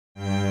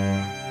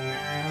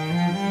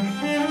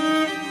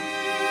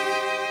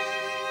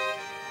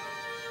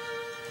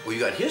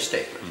got his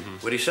statement.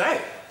 What'd he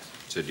say?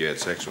 Said you had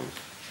sex with him.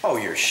 Oh,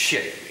 you're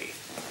shitting me.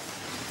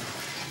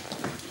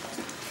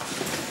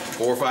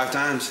 4 or 5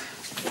 times.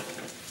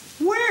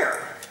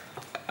 Where?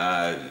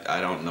 I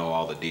don't know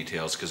all the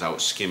details because I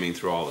was skimming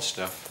through all the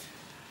stuff.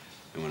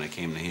 And when I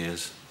came to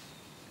his...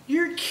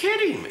 You're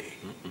kidding me.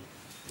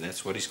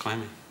 That's what he's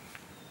claiming.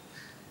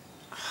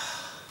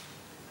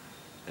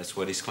 That's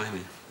what he's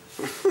claiming.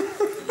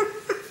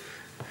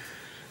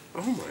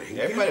 Oh, my God.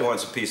 Everybody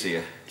wants a piece of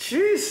you.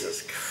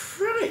 Jesus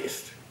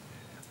Christ.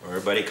 Or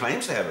everybody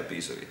claims to have a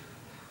piece of you.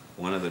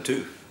 One of the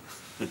two.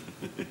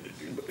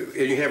 And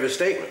you have his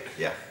statement?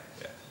 Yeah,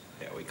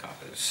 we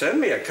copied it. Send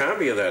me a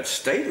copy of that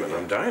statement.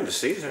 I'm dying to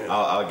see that.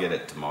 I'll get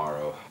it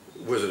tomorrow.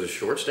 Was it a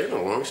short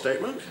statement, a long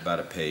statement? About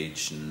a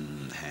page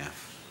and a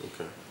half.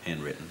 Okay.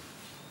 Handwritten.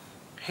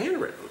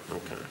 Handwritten?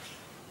 Okay.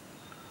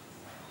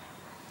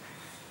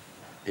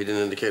 He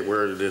didn't indicate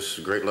where this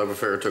great love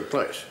affair took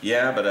place?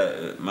 Yeah,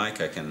 but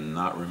Mike, I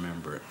cannot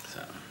remember it.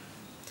 So.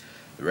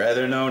 I'd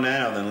rather know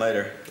now than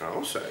later.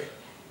 I'll say.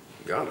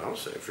 God, I'll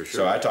say for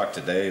sure. So I talked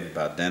to Dave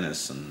about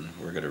Dennis, and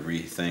we're going to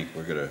rethink.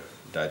 We're going to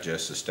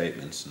digest the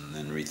statements and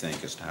then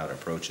rethink as to how to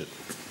approach it.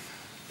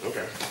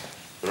 Okay.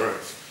 All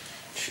right.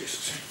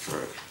 Jesus. All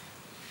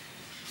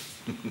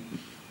right.